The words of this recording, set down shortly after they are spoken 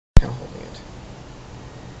kind of holding it.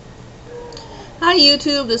 Hi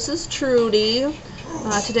YouTube, this is Trudy.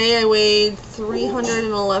 Today I weighed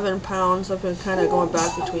 311 pounds. I've been kind of going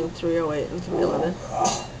back between 308 and 311.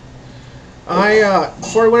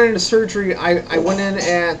 Before I went into surgery, I went in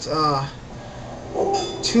at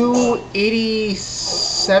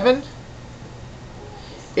 287,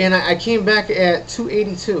 and I came back at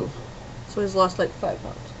 282. So he's lost like 5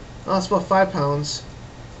 pounds. Oh, that's about 5 pounds.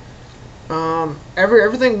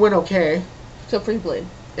 Everything went okay. Except for your blade.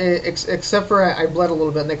 Except for I bled a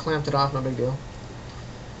little bit and they clamped it off, no big deal.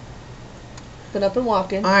 Been up and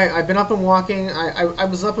walking. I've been up and walking. I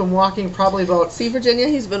was up and walking probably about... See, Virginia,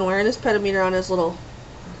 he's been wearing his pedometer on his little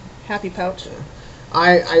happy pouch.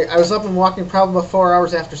 I was up and walking probably about 4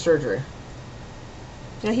 hours after surgery.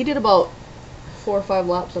 Yeah, he did about 4 or 5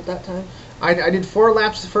 laps at that time. I did 4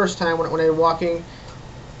 laps the first time when I was walking,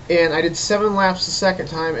 and I did 7 laps the second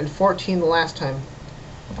time and 14 the last time.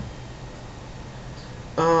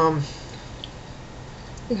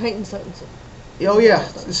 It heightened senses. Oh yeah,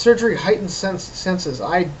 the surgery heightened senses.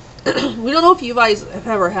 We don't know if you guys have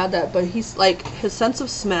ever had that, but he's like, his sense of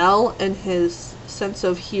smell and his sense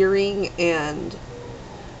of hearing and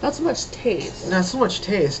not so much taste. Not so much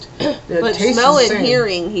taste. But taste smell is the and same.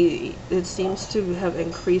 hearing, it seems to have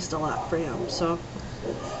increased a lot for him. So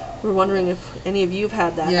we're wondering if any of you have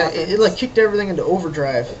had that happen. It like kicked everything into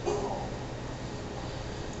overdrive.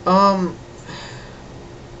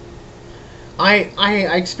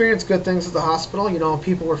 I experienced good things at the hospital. You know,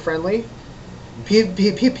 people were friendly.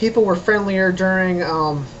 People were friendlier during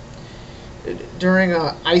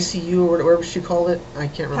ICU or whatever she called it. I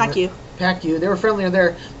can't remember. PACU. PACU. They were friendlier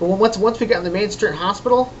there. But once we got in the Main Street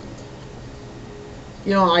Hospital,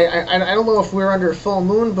 you know, I don't know if we were under a full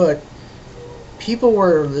moon, but people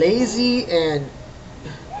were lazy and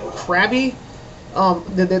crabby.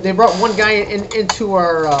 They brought one guy into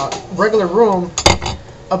our regular room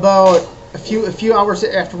about a few hours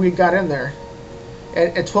after we got in there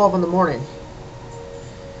at 12 in the morning,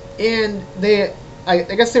 and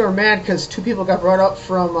I guess they were mad because 2 people got brought up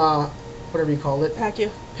from whatever you called it,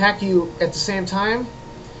 PACU at the same time,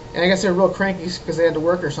 and I guess they were real cranky because they had to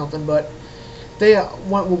work or something. But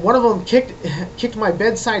one of them kicked my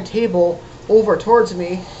bedside table over towards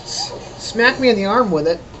me, smacked me in the arm with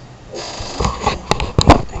it.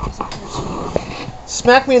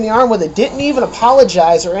 Smacked me in the arm with it. Didn't even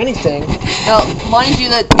apologize or anything. Now, mind you,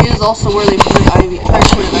 that is also where they put an IV, tried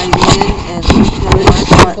to put an IV in, and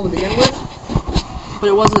To begin with, but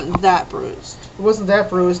it wasn't that bruised. It wasn't that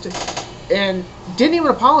bruised, and didn't even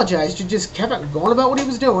apologize. Just kept on going about what he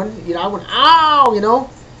was doing. You know, I went, ow, you know.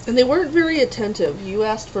 And they weren't very attentive. You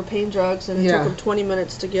asked for pain drugs, and it Yeah. took them 20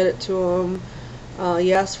 minutes to get it to them.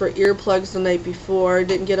 You asked for earplugs the night before.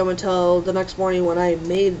 Didn't get them until the next morning when I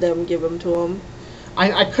made them give them to them.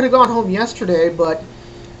 I could have gone home yesterday, but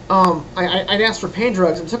I'd asked for pain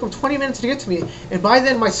drugs, and it took him 20 minutes to get to me. And by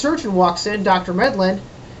then, my surgeon walks in, Dr. Medlin,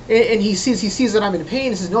 and he sees that I'm in pain.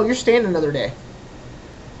 He says, "No, you're staying another day."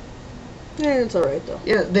 Yeah, it's all right though.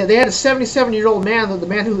 Yeah, they had a 77-year-old man, the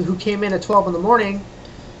man who came in at 12 in the morning,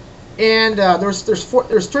 and there's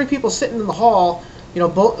 3 people sitting in the hall, you know,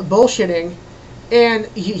 bullshitting, and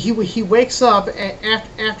he wakes up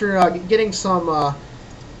after getting some.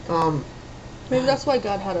 Maybe that's why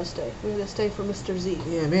God had us stay. We had to stay for Mr. Z.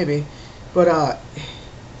 Yeah, maybe, but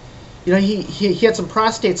you know, he had some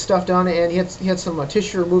prostate stuff done, and he had some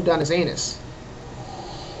tissue removed on his anus.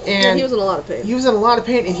 And yeah, he was in a lot of pain. He was in a lot of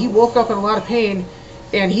pain, and he woke up in a lot of pain,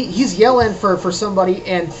 and he's yelling for somebody,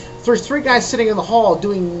 and there's 3 guys sitting in the hall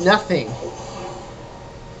doing nothing.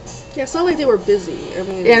 Yeah, it's not like they were busy. I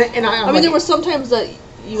mean, I mean, there were some times that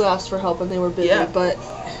you asked for help and they were busy, Yeah. but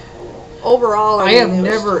overall, I have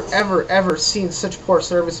never, ever seen such poor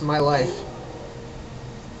service in my life.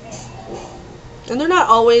 And they're not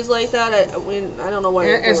always like that. I don't know why.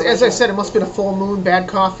 As I said, it must have been a full moon, bad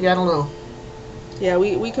coffee, I don't know. Yeah,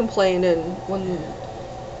 we complained, and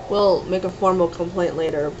we'll make a formal complaint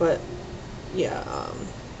later. But yeah,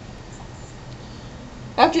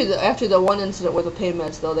 after the one incident with the pain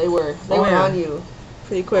meds, though, they were on you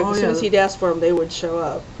pretty quick. As soon as he'd ask for them, they would show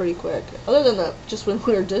up pretty quick. Other than that, just when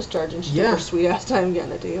we were discharging, she took her sweet ass time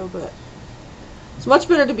getting it to you. But it's much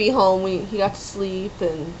better to be home. He got to sleep,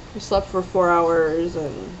 and we slept for 4 hours,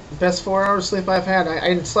 and best 4 hours sleep I've had. I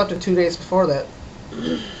hadn't slept in 2 days before that.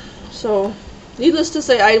 So, needless to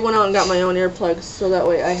say, I went out and got my own earplugs, so that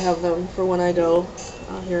way I have them for when I go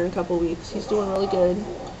here in a couple weeks. He's doing really good.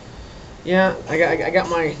 Yeah, I got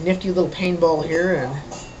my nifty little paintball here,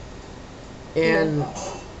 and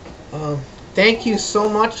thank you so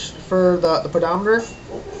much for the pedometer.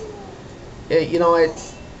 You know,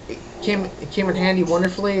 came in handy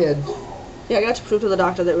wonderfully. And yeah, I got to prove to the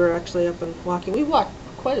doctor that we were actually up and walking. We walked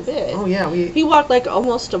quite a bit. Oh yeah, he walked like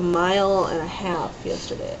almost 1.5 miles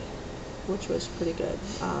yesterday, which was pretty good.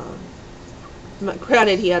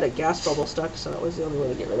 Granted, he had a gas bubble stuck, so that was the only way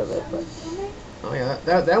to get rid of it. But oh yeah,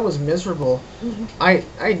 that was miserable. I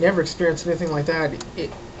never experienced anything like that.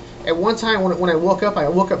 At one time when I woke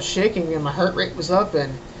up shaking and my heart rate was up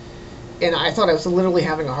and I thought I was literally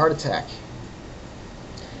having a heart attack.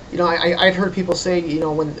 You know, I'd heard people say, you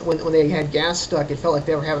know, when they had gas stuck, it felt like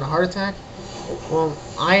they were having a heart attack. Well,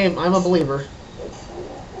 I'm a believer.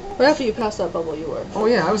 But after you passed that bubble, you were. Oh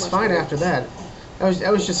yeah, I was fine after that.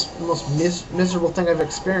 That was just the most miserable thing I've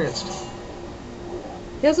experienced.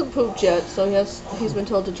 He hasn't pooped yet, so he's been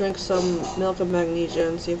told to drink some milk of magnesia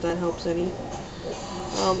and see if that helps any.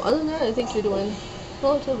 Other than that, I think you're doing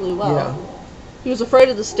relatively well. Yeah. He was afraid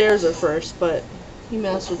of the stairs at first, but he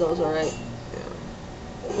mastered those all right.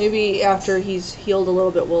 Yeah. Maybe after he's healed a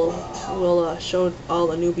little bit, we'll show all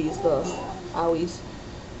the newbies the owies.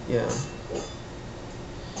 Yeah.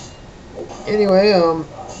 Anyway, other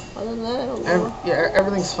than that, I don't know. Yeah,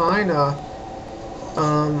 everything's fine.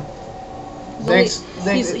 Thanks.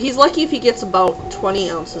 He's lucky if he gets about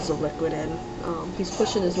 20 ounces of liquid in. He's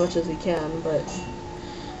pushing as much as he can, but.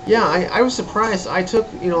 Yeah, I was surprised. I took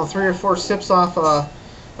 3 or 4 sips off a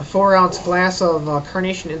 4-ounce glass of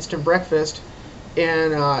Carnation Instant Breakfast,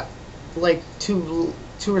 and like two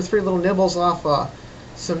or three little nibbles off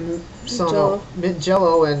some mint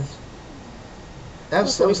Jello, and that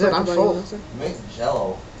was it. I'm full. Mint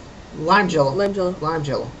Jello. Lime Jello. Lime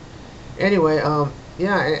Jello. Anyway,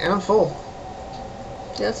 yeah, and I'm full.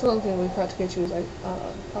 Yeah, that's another thing we forgot to get you is like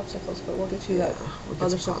popsicles, but we'll get you that we'll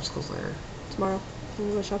other get some stuff popsicles later. Tomorrow when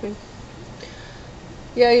we go shopping.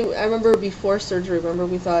 Yeah, I remember before surgery. Remember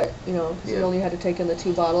we thought you only had to take in the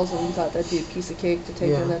 2 bottles, and we thought that'd be a piece of cake to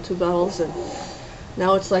take in that 2 bottles, and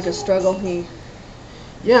now it's like a struggle.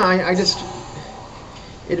 Yeah, I just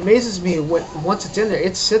it amazes me once it's in there,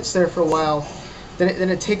 it sits there for a while, then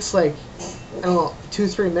it takes like I don't know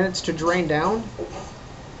 2-3 minutes to drain down.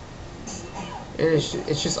 And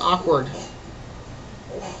it's just awkward.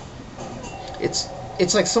 It's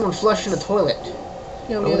like someone flushing a toilet.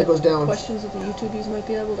 When it goes down. Questions that the YouTubies might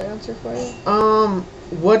be able to answer for you?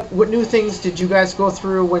 What new things did you guys go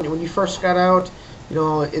through when you first got out?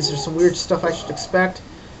 Is there some weird stuff I should expect?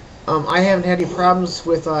 I haven't had any problems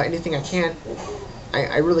with anything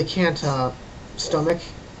I really can't stomach.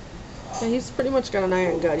 Yeah, he's pretty much got an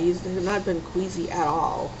iron gut. He's not been queasy at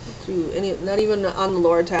all not even on the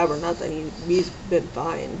lower tab or nothing. He's been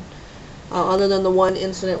fine. Other than the one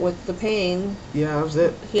incident with the pain. Yeah, that was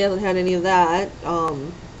it. He hasn't had any of that.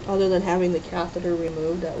 Other than having the catheter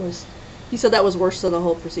removed, he said that was worse than the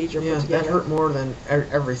whole procedure put together. That hurt more than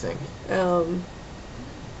everything. Other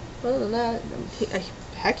than that,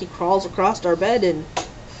 heck, he crawls across our bed and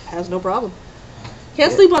has no problem.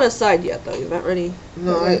 Can't sleep on his side yet, though. He's not ready.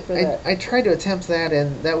 No, I tried to attempt that,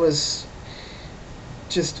 and that was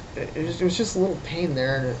just it was just a little pain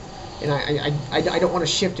there, and I don't want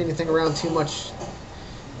to shift anything around too much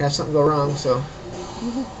and have something go wrong. So.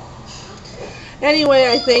 Anyway,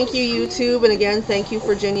 I thank you, YouTube, and again, thank you,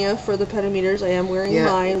 Virginia, for the petameters. I am wearing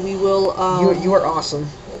mine. We will. You are awesome.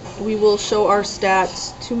 We will show our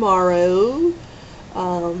stats tomorrow.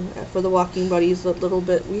 For the walking buddies, the little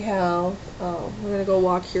bit we have. We're going to go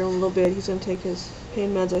walk here in a little bit. He's going to take his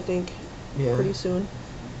pain meds, I think, pretty soon.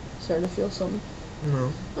 Starting to feel something.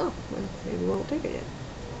 No. Oh, well, maybe we won't take it yet.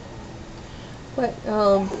 But,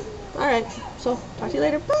 alright. So, talk to you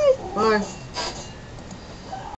later. Bye! Bye.